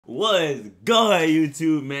What's good,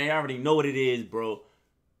 YouTube, man? Y'all already know what it is, bro.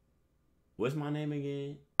 What's my name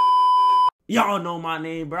again? Y'all know my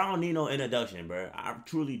name, bro. I don't need no introduction, bro. I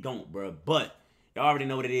truly don't, bro. But y'all already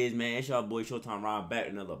know what it is, man. It's y'all boy ShowtimeRy back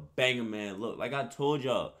with another banger, man. Look, like I told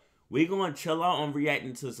y'all, we gonna chill out on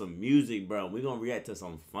reacting to some music, bro. We gonna react to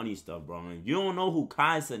some funny stuff, bro. If you don't know who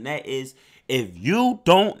Cenat is, if you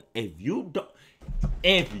don't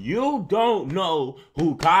know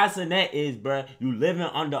who Cenat is, bro, you living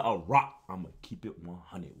under a rock. I'ma keep it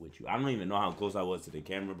 100 with you. I don't even know how close I was to the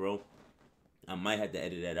camera, bro. I might have to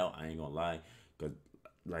edit that out. I ain't gonna lie, cause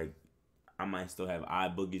like I might still have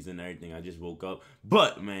eye boogies and everything. I just woke up,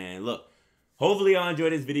 but man, look. Hopefully y'all enjoy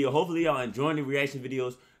this video. Hopefully y'all enjoying the reaction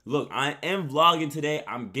videos. Look, I am vlogging today.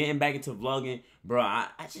 I'm getting back into vlogging, bro. I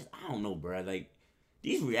don't know, bro. Like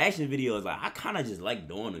these reaction videos, like I kind of just like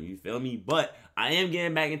doing them. You feel me? But I am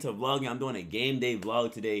getting back into vlogging. I'm doing a game day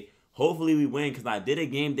vlog today. Hopefully we win, because I did a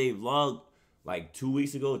game day vlog like 2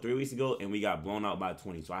 weeks ago, 3 weeks ago, and we got blown out by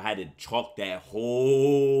 20. So I had to chalk that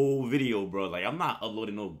whole video, bro. Like I'm not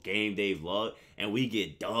uploading no game day vlog and we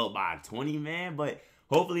get dubbed by 20, man. But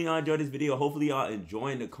hopefully y'all enjoy this video. Hopefully y'all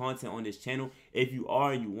enjoying the content on this channel. If you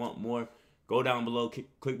are and you want more, go down below,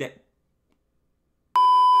 click that.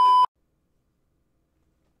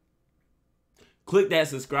 Click that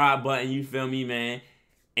subscribe button, you feel me, man?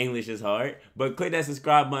 English is hard. But click that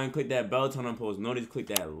subscribe button, click that bell, turn on post notice, click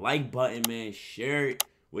that like button, man. Share it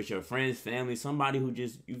with your friends, family, somebody who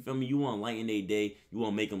just, you feel me, you want to lighten their day, you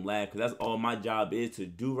want to make them laugh, because that's all my job is to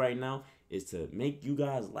do right now, is to make you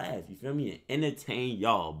guys laugh, you feel me, and entertain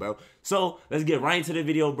y'all, bro. So let's get right into the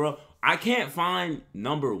video, bro. I can't find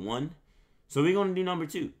number 1, so we're gonna do number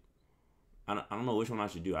 2. I don't know which one I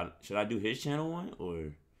should do. Should I do his channel one,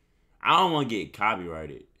 or I don't want to get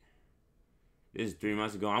copyrighted. This is 3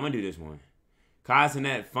 months ago. I'm gonna do this one.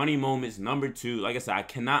 Cenat funny moments number 2. Like I said, I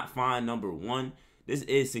cannot find number 1. This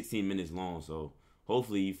is 16 minutes long, so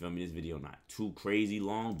hopefully you feel me, this video not too crazy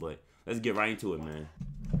long, but let's get right into it, man.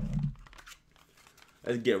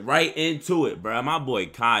 Let's get right into it, bro. My boy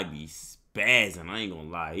Kai be spazzing. I ain't gonna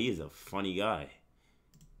lie. He is a funny guy. Is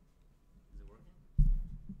it working?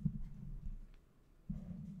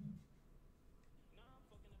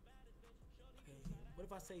 Okay. What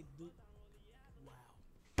if I say, dude? Wow.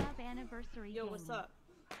 Anniversary. Yo, what's up?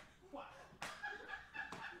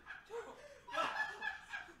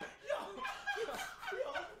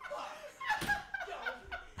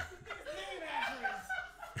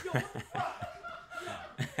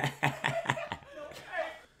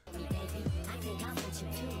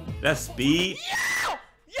 That's Speed.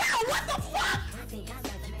 Yo, what the fuck?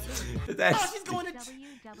 That's oh, she's going to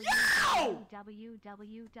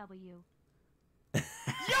www. Yo,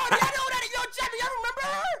 y'all know that? Yo, Jeffy, y'all remember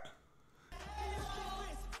her?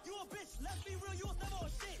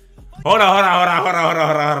 Hold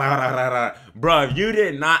on. Bro, if you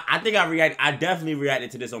did not, I definitely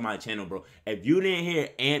reacted to this on my channel, bro. If you didn't hear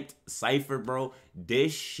Amped Cypher, bro,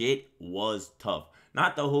 this shit was tough.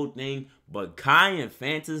 Not the whole thing, but Kai and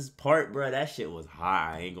Fanta's part, bro, that shit was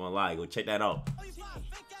high. I ain't gonna lie. Go check that out.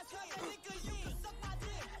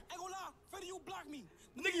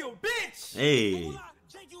 Nigga, you a bitch. Hey.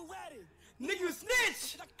 Nigga, you a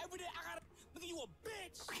snitch. Nigga, you a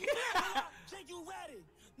bitch. Jake, you ratted.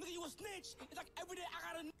 Nigga, you a snitch. It's like every day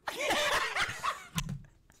I gotta.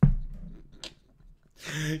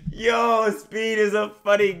 Yo, Speed is a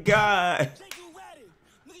funny guy. Jake, you ratted.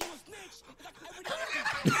 Nigga, you a snitch. It's like every day.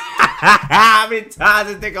 How many times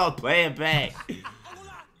this nigga gonna play it back?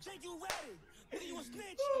 Jake, you ratted. Nigga, you a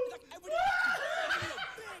snitch. It's like every day. Nigga, you a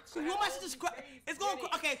bitch. You want my shit to scrap? It's going.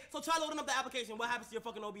 Okay, so try loading up the application. What happens to your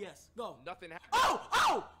fucking OBS? Go. Nothing happens. Oh,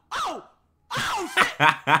 shit.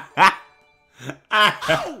 Ow!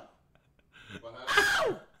 Ow!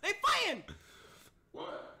 They fighting!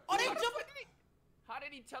 What? Oh, they jumping! How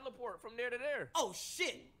did he teleport from there to there? Oh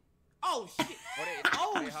shit! Oh shit!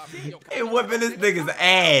 Oh, shit! They whipping this nigga's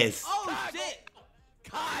ass. Oh shit!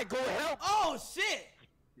 Kai, go help! Oh shit!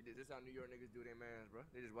 This is how New York niggas do their mans, bro.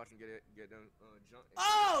 They just watch them get them jump.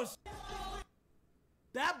 Oh shit!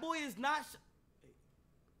 That boy is not.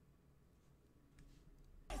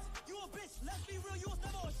 You a bitch. Let's be real. You was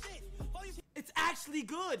never a shit. It's actually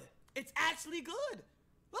good. It's actually good.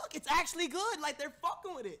 Look, it's actually good. Like they're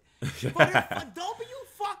fucking with it. But W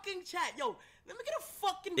fucking chat, yo. Let me get a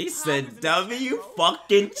fucking. He poggers said in the W chat, bro.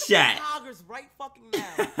 fucking chat. Poggers right fucking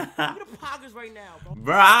now. Give me the poggers right now, bro.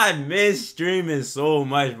 Bro, I miss streaming so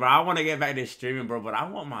much, bro. I want to get back to streaming, bro, but I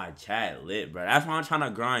want my chat lit, bro. That's why I'm trying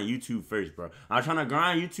to grind YouTube first, bro. I'm trying to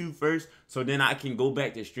grind YouTube first so then I can go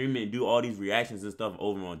back to streaming and do all these reactions and stuff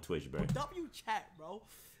over on Twitch, bro. W chat, bro.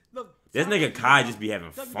 Look, This sorry, nigga Kai just be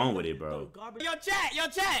having Doug, fun Doug, with it, Doug, bro. garbage. Yo,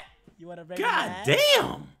 chat. You wanna bang God with the ass?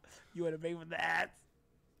 damn. You wanna bang with the ass?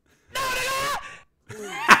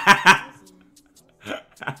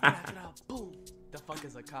 Boom. The fuck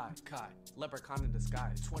is a Kai? Kai. Leprechaun in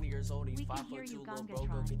disguise. 20 years old, he's We can 5'2", hear you, little Gonga bro, go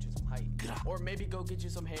Tron. get you some height. Or maybe go get you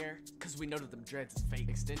some hair, cause we know that them dreads is fake.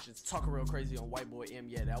 Extensions. Talking real crazy on white boy M,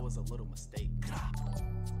 yeah, that was a little mistake.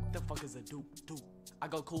 The fuck is a dupe? I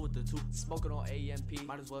go cool with the two. Smoking on AMP,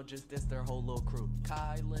 might as well just diss their whole little crew.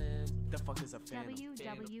 Kylan, the fuck is a fan?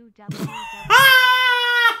 www.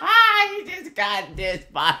 He just got this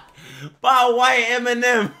by white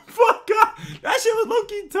Eminem. Fuck up. That shit was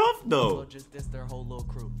low-key tough though. Just diss their whole little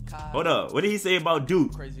crew. Hold up. What did he say about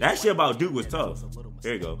Duke? That shit about Duke was tough.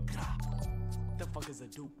 Here you go. The fuck is a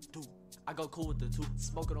dupe? I go cool with the two.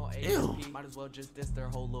 Smoking on AMP, might as well just diss their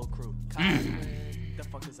whole little crew. Kylan, the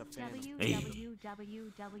fuck is a fan?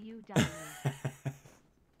 www.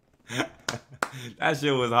 That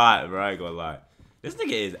shit was hot, bro. I ain't gonna lie. This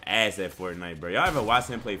nigga is ass at Fortnite, bro. Y'all ever watch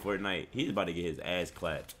him play Fortnite? He's about to get his ass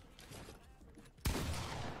clapped.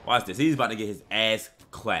 Watch this. He's about to get his ass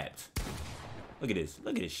clapped. Look at this.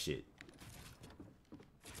 Look at this shit.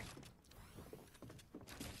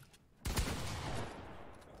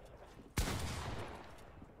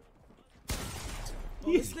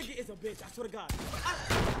 Oh, this nigga is a bitch. I swear to God.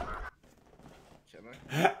 Shit, man.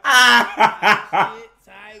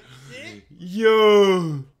 Type shit.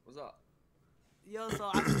 Yo. What's up? Yo, so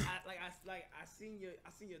I seen your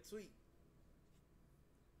tweet.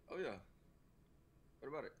 Oh yeah. What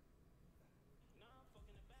about it?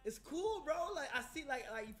 It's cool, bro. Like I see, like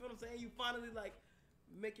you feel what I'm saying. You finally like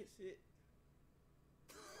making shit.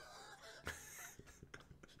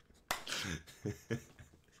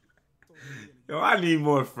 Yo, I need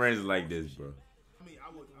more friends like this, bro. I mean, I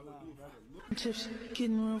would do it. Tips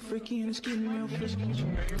getting real freaky and it's getting real frisky.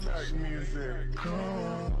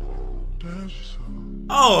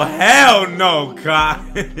 Oh, hell no,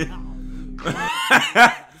 Kai. This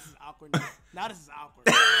is awkward. Now this is awkward.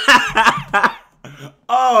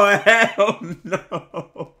 Oh, hell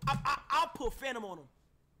no. I'll put Phantom on him.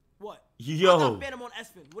 What? Yo. I got Phantom on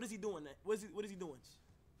Espen. What is he doing? What is he doing?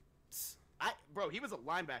 Bro, he was a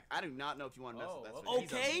linebacker. I do not know if you want to mess with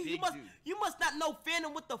that. Okay, you must not know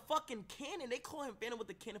Phantom with the fucking cannon. They call him Phantom with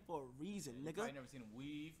the cannon for a reason, nigga. I never seen him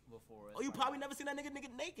weave before. Oh, you probably never seen that nigga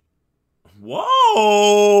naked.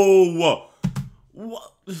 Whoa. What?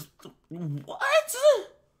 What is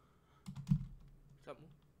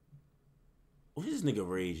this nigga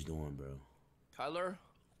Rage doing, bro? Kyler.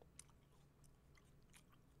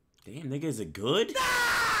 Damn, nigga, is it good?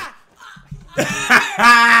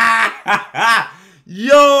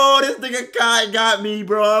 Yo, this nigga Kai got me,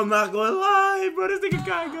 bro. I'm not gonna lie, bro. This nigga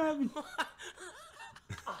Kai got me.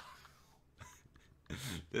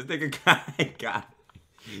 This nigga Kai got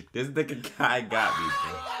me. This nigga Kai got me,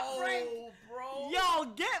 bro. Yo,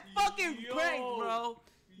 get fucking pranked, bro.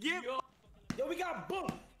 Yo, we got boom.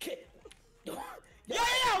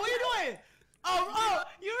 Yeah, what you doing? Oh,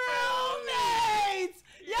 you roommates!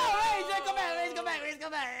 Yo, Rage, come back. It's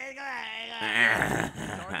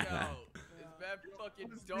bad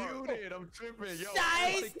fucking dark. I'm tripping, yo.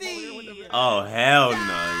 Shiesty! Oh, hell no.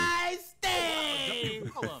 Shiesty!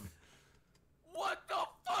 What the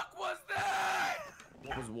fuck was that?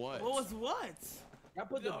 What was what? What was what? I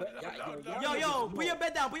put the Yo, put your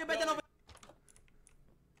bed down. Over.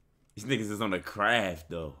 These niggas is on the craft,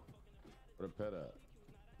 though. Put a pet up.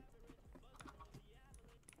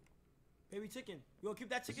 Baby chicken. You gonna keep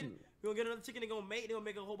that chicken? You gonna get another chicken? They gonna make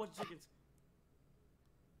a whole bunch of chickens.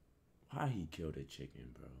 Why he killed a chicken,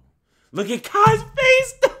 bro? Look at Kai's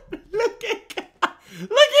face. Look at Kai.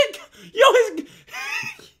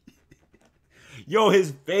 Yo,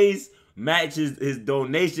 his face matches his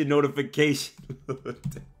donation notification.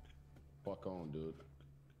 Fuck on, dude.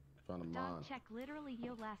 Trying to mine. Dog check literally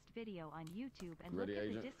your last video on YouTube and Ready, look at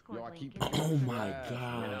agent? the Discord Yo, I link. keep- in the Oh description. my Yeah,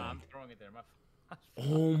 god. I'm throwing it there.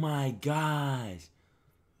 Oh my gosh.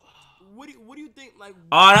 What do you think? Like,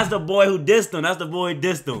 Oh, that's the boy who dissed him.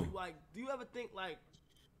 like, do you ever think like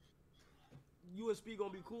USP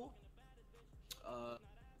gonna be cool?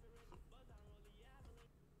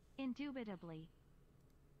 Indubitably.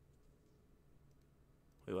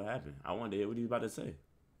 Wait, what happened? I wanted to hear what he was about to say.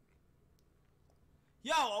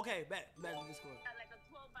 Yo, okay, back in Discord. Like a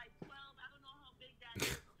 12 by 12. I don't know how big that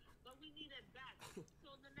is, but we need it back. So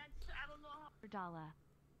the next, I don't know how. $1.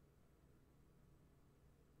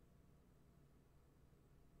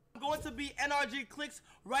 I'm going to be NRG clicks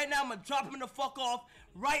right now. I'm gonna drop him the fuck off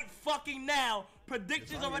right fucking now.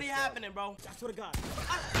 Predictions already happening, bro. I swear to God.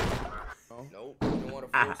 No. Nope. You don't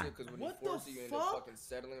want to force it because when you What force the it, you end up fuck? fucking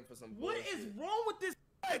settling for some What bullshit. is wrong with this?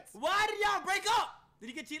 Why did y'all break up? Did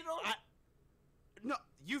he get cheated on? No,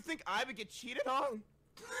 you think I would get cheated on?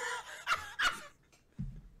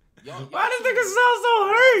 Why does nigga sound so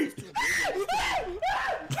hurt?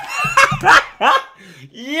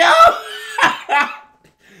 Yo!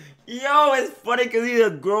 Yo, it's funny because he's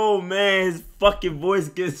a grown man. His fucking voice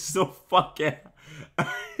gets so fucking...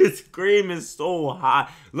 His scream is so high.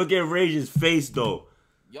 Look at Rage's face, though.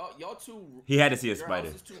 Y'all too... He had to see a your spider.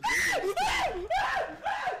 house is too big.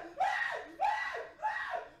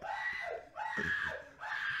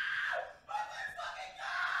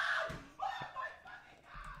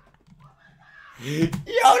 Yo,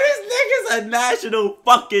 this nigga's a national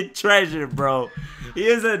fucking treasure, bro. He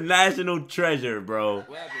is a national treasure, bro.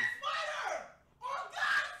 What happened? Spider! Oh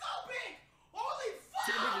god, it's so big! Holy fuck!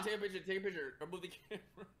 Take a picture. Or move the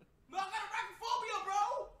camera. No, I got arachnophobia, bro!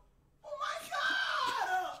 Oh my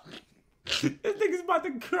god! This nigga's about to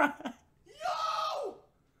cry. Yo!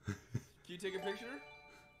 Can you take a picture?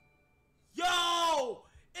 Yo!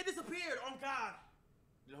 It disappeared, oh god.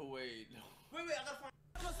 No, wait. No. Wait, I gotta find...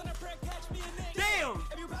 Damn!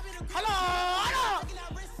 Hello!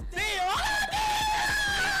 Damn!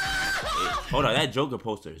 Hold on, that Joker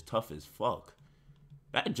poster is tough as fuck.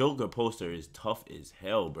 That Joker poster is tough as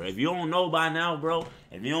hell, bro. If you don't know by now, bro,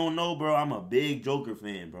 I'm a big Joker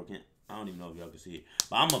fan, bro. I don't even know if y'all can see it,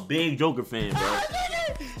 but I'm a big Joker fan, bro.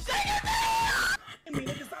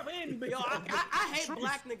 Yo, I hate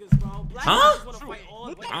black niggas, bro. Black Huh? niggas wanna fight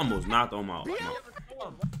all black I almost knocked on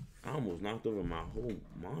I almost knocked over my whole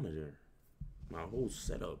monitor, my whole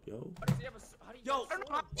setup, yo. Yo!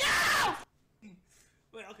 Yeah!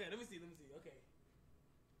 Wait, okay, let me see, okay.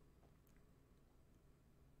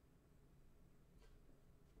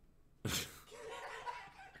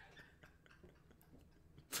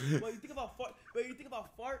 Well, you think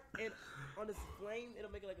about fart and on this flame,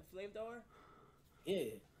 it'll make it like a flamethrower?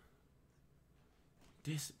 Yeah.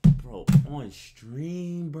 This, bro, on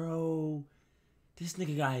stream, bro. This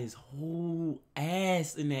nigga got his whole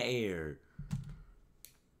ass in the air.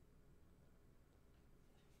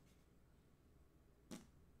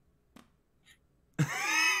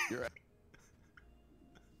 You're right.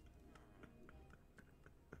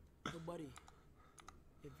 Yo, buddy,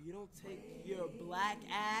 if you don't take your black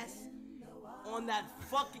ass on that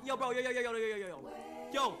fucking yo,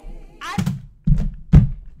 I.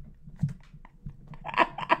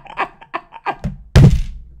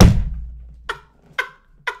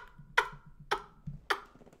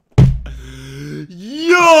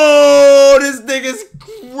 Yo, this nigga's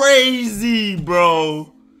crazy,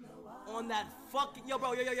 bro. On that fucking yo.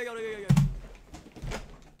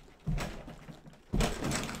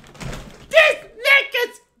 This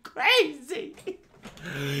nigga's crazy.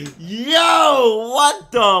 Yo,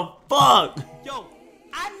 what the fuck? Yo,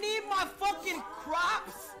 I need my fucking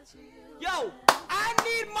crops. Yo, I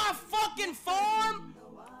need my fucking farm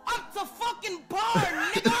up to fucking par,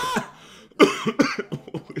 nigga.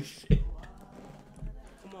 Oh, shit.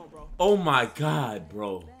 Come on, bro. Oh my god,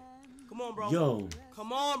 bro. Come on, bro. Yo.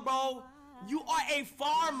 Come on, bro. You are a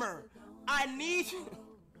farmer. I need you.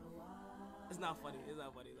 It's not funny.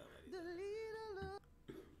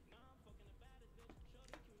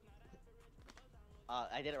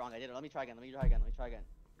 I did it wrong. Let me try again. Let me try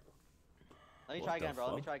again, bro.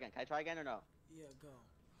 Let me try again. Can I try again or no? Yeah, go.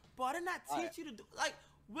 But I did not teach you to do. Like,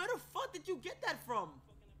 where the fuck did you get that from?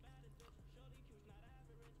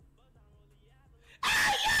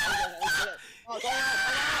 Hey, yo! Oh, go!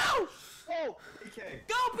 Okay.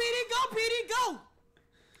 Go, PD! Go!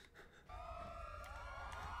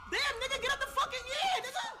 Damn, nigga, get up the fucking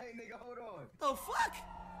nigga! Hey, nigga, hold on. The fuck?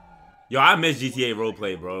 Yo, I miss GTA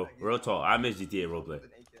roleplay, bro. Real talk. I miss GTA roleplay.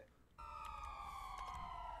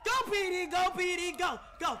 Go, PD! Go, PD! Go!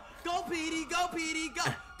 Go, PD! Go, PD! Go!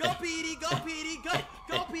 Go, PD! Go, PD! Go!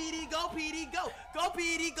 Go, PD! Go, PD! Go! Go,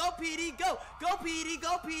 PD! Go, PD! Go! Go, PD!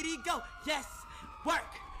 Go, PD! Go! Yes! Work!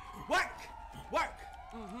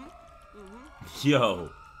 Yo.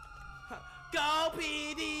 Go,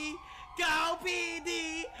 PD! Go,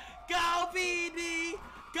 PD! Go, PD!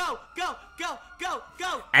 Go!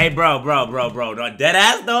 Hey, bro. No, dead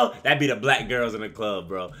ass though. That'd be the black girls in the club,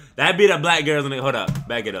 bro. That'd be the black girls in the. Hold up,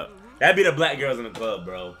 back it up. That'd be the black girls in the club,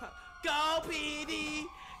 bro. Go, PD!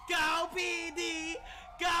 Go, PD!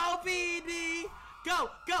 Go, PD! Go!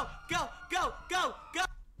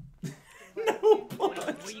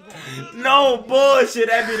 No bullshit.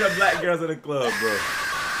 That'd be the black girls in the club, bro.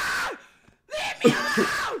 Leave me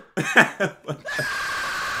alone!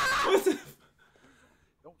 What's it?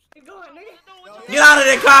 Get out of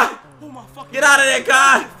that car! Oh my fucking Get out of that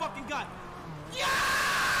car! fucking god!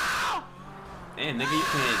 Yo! Damn, nigga, you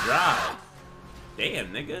can't drive.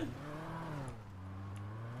 Damn, nigga.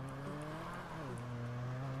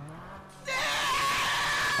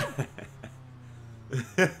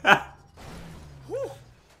 Whew.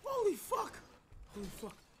 Holy fuck. Holy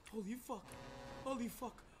fuck. Holy fuck. Holy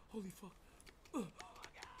fuck. Holy fuck.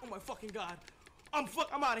 Oh my fucking god. I'm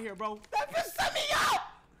out of here, bro. That bitch set me up!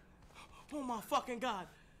 Oh my fucking god.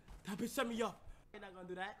 That bitch set me up. He's not gonna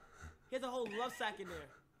do that. He has a whole love sack in there.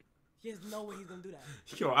 There's no way he's gonna do that.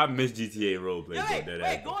 Yo, I miss GTA roleplay. Yo,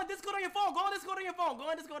 wait, go on Discord on your phone. Go on Discord on your phone. Go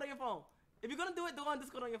on Discord on your phone. If you're gonna do it, go on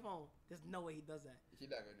Discord on your phone. There's no way he does that. He's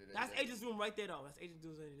not gonna do that. That's Agent's room right there, though. That's Agent's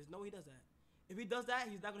room. There's no way he does that. If he does that,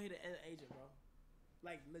 he's not gonna hit an Agent, bro.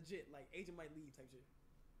 Like, legit. Like, Agent might leave type shit.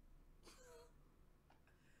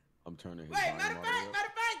 I'm turning his Wait, matter of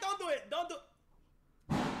fact, don't do it. Don't do it.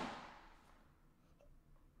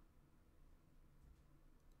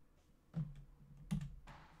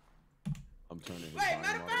 I'm turning his Wait,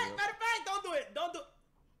 matter of fact, don't do it. Don't do it.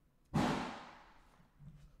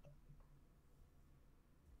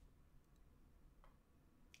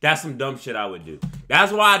 That's some dumb shit I would do.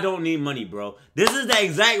 That's why I don't need money, bro. This is the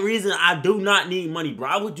exact reason I do not need money, bro.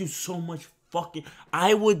 I would do so much fucking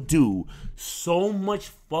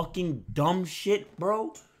dumb shit,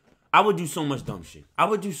 bro. I would do so much dumb shit. I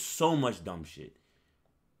would do so much dumb shit.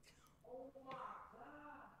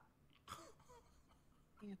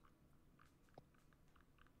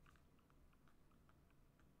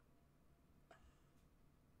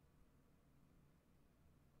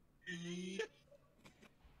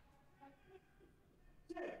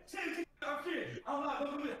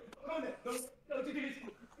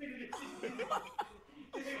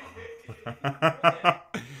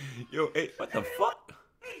 Yo, hey, what the fuck?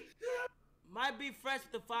 Might be fresh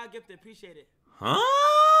with the fire gift. Appreciate it. Huh?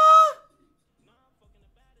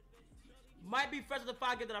 Might be fresh with the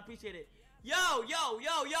fire gift. I appreciate it. Yo.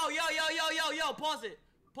 Pause it.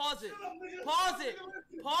 Pause it.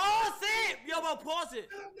 Yo, bro, pause it.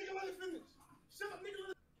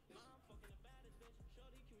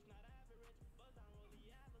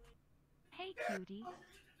 Hey, cutie.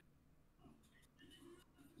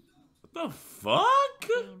 What the fuck?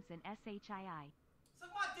 Games and SHII.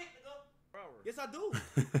 Suck my dick, nigga. Yes, I do.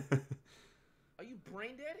 Are you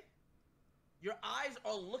brain dead? Your eyes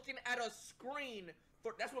are looking at a screen.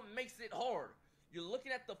 That's what makes it hard. You're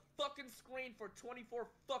looking at the fucking screen for 24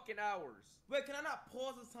 fucking hours. Wait, can I not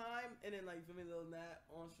pause the time and then, like, you feel me, little that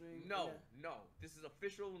on stream? No. This is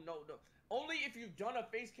official. No. Only if you've done a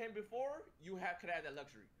face cam before, you could have that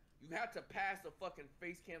luxury. You have to pass the fucking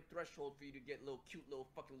face cam threshold for you to get little cute little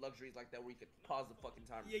fucking luxuries like that where you could pause the fucking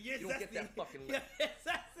timer. Yeah, you don't get that fucking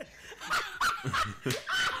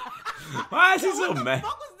Why is he so mad?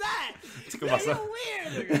 What was that? Talk about You're some-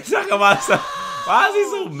 weird. Talk about some- Why is he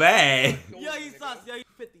so mad? Yo, he sus. Yo, he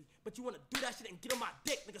 50. But you want to do that shit and get on my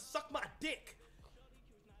dick, nigga. Suck my dick.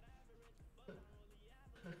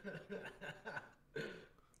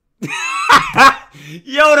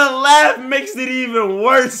 Yo, the laugh makes it even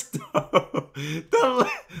worse, though.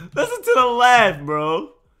 Listen to the laugh,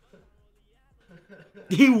 bro.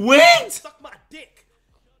 He winked? Suck my dick.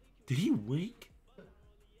 Did he wink?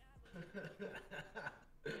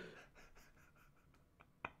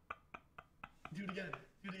 Do it again.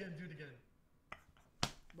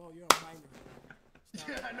 Bro, you're a minor.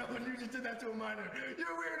 Yeah, I know, and you just did that to a minor.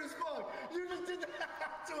 You're weird as fuck. You just did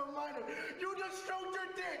that to a minor. You just stroked your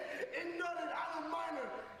dick and nutted out a minor.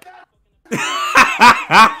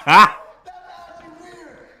 That's actually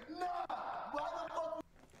weird. Nah. Why the fuck?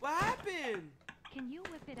 What happened? Can you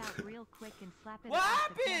whip it out real quick and slap it What across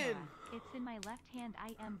the happened? camera? It's in my left hand.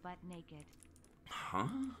 I am butt naked. Huh?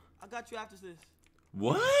 I got you after this.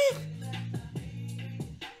 What?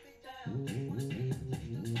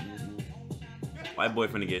 White boy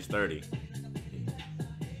finna get 30.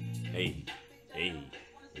 Hey.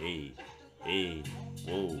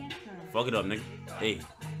 Whoa. Fuck it up, nigga. Hey.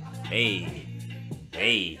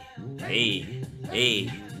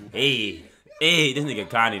 This nigga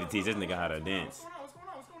Kanye to teach this nigga how to dance.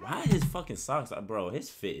 Why his fucking socks, bro? His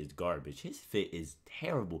fit is garbage. His fit is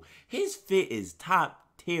terrible. His fit is top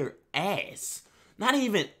tier ass. Not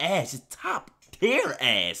even ass, it's top tier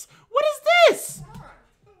ass. What is this?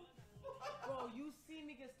 Bro, you see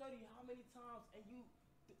me get studied how many times and you...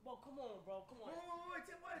 Bro, come on, bro. Come on. Wait,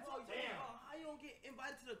 Bro, damn. How you don't get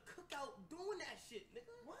invited to the cookout doing that shit,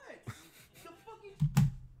 nigga? What? The fucking...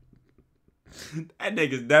 That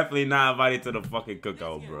nigga's definitely not invited to the fucking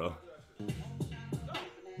cookout, bro.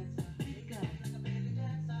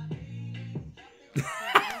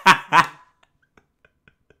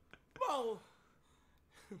 Bro.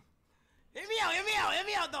 Hit me out.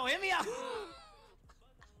 hit me out.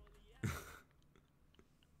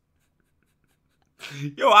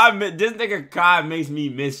 Yo, this nigga Kai makes me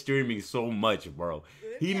miss streaming so much, bro.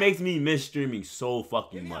 He makes me miss streaming so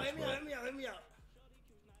fucking much, bro. Hit me out.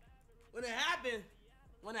 When it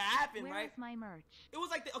happened, Where right? is my merch? It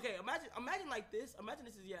was like, okay, imagine like this. Imagine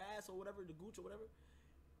this is your ass or whatever, the gooch or whatever.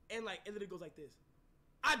 And like, it literally goes like this.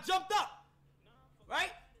 I jumped up,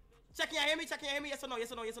 right? Checking, y'all hear me? Yes or no,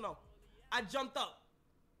 yes or no, yes or no. I jumped up.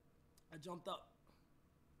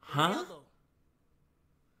 Huh?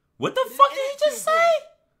 What the fuck did he just say?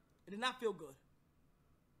 It did not feel good.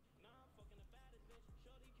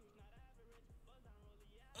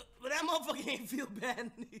 But that motherfucker ain't feel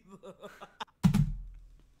bad neither.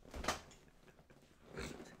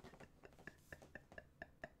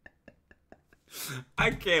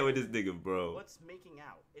 I can't with this nigga, bro. What's making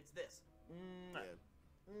out? It's this.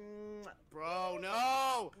 Bro,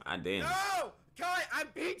 no! Damn. No! Kai, I'm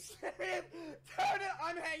being serious! Turn it!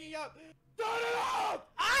 I'm hanging up! Turn it off!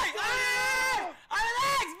 Alright,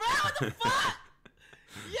 relax, bro! What the fuck?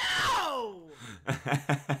 Yo!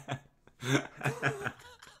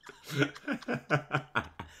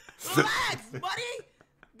 Relax, buddy!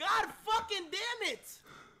 God fucking damn it!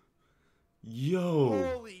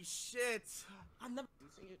 Yo. Holy shit! I've never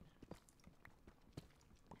seen it.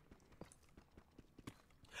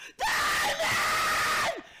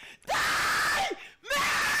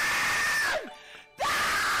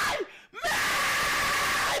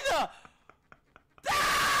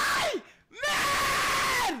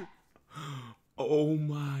 Oh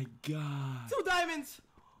my god. 2 diamonds.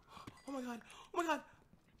 Oh my god.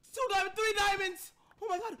 2 diamonds, 3 diamonds. Oh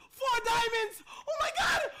my god. 4 diamonds. Oh my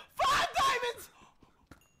god. 5 diamonds.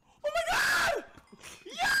 Oh my god.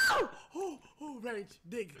 Yo. Oh, Rage,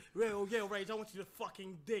 dig. Yo, Rage, I want you to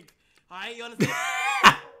fucking dig. Alright, you understand?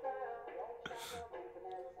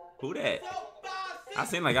 Who that? I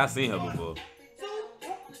seen her before.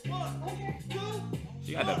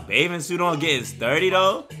 She got the bathing suit on, getting sturdy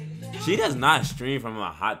though. She does not stream from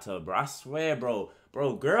a hot tub, bro. I swear, bro.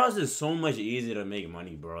 Bro, girls is so much easier to make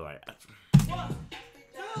money, bro. Like,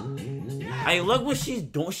 hey, look what she's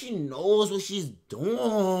doing. She knows what she's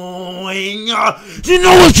doing. She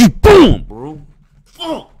knows what she's doing, bro.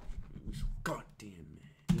 Fuck. God damn,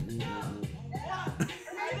 man.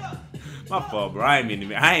 My fault, bro. I ain't mean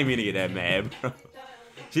to get that mad, bro.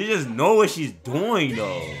 She just know what she's doing,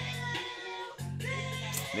 though.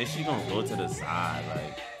 Then she gonna go to the side,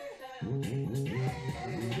 like.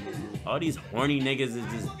 All these horny niggas is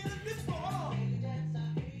just.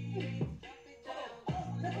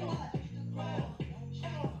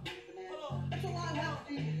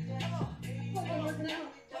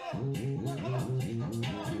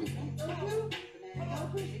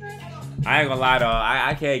 I ain't gonna lie though,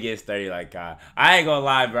 I can't get sturdy like Kai. I ain't gonna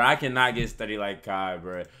lie, bro. I cannot get sturdy like Kai,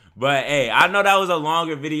 bro. But hey, I know that was a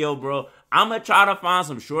longer video, bro. I'm gonna try to find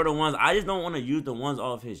some shorter ones. I just don't want to use the ones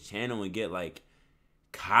off his channel and get like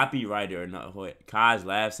copyrighted or not. Kai's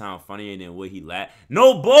laugh sound funnier than what he laugh.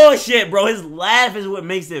 No bullshit, bro. His laugh is what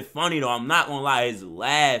makes it funny though. I'm not gonna lie. His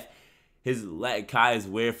laugh, Kai is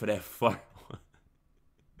weird for that fart.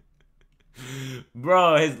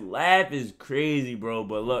 Bro, his laugh is crazy, bro.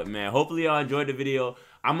 But look, man, hopefully y'all enjoyed the video.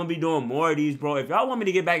 I'm gonna be doing more of these, bro. If y'all want me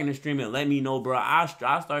to get back into streaming, let me know, bro. I'll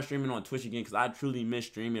start streaming on Twitch again because I truly miss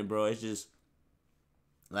streaming, bro. It's just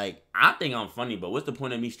like, I think I'm funny, but what's the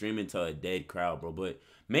point of me streaming to a dead crowd, bro? But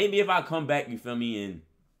maybe if I come back, you feel me, and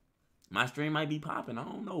my stream might be popping. I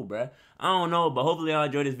don't know, bro. I don't know, but hopefully y'all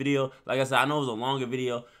enjoyed this video. Like I said, I know it was a longer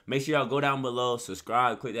video. Make sure y'all go down below,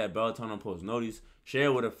 subscribe, click that bell, turn on post notice, share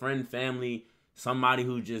it with a friend, family, somebody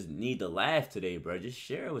who just need to laugh today, bro. Just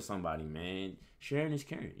share it with somebody, man. Sharing is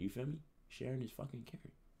caring. You feel me? Sharing is fucking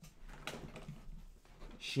caring.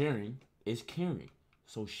 Sharing is caring.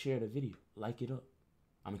 So share the video. Like it up.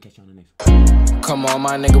 I'm gonna catch you on the next one. Come on,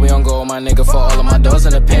 my nigga, we on go, my nigga, for all of my doors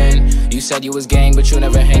in the pen. You said you was gang, but you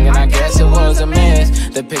never hanging, I guess it was a miss.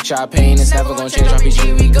 The picture I paint is never gonna change,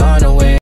 RPG, we gone away.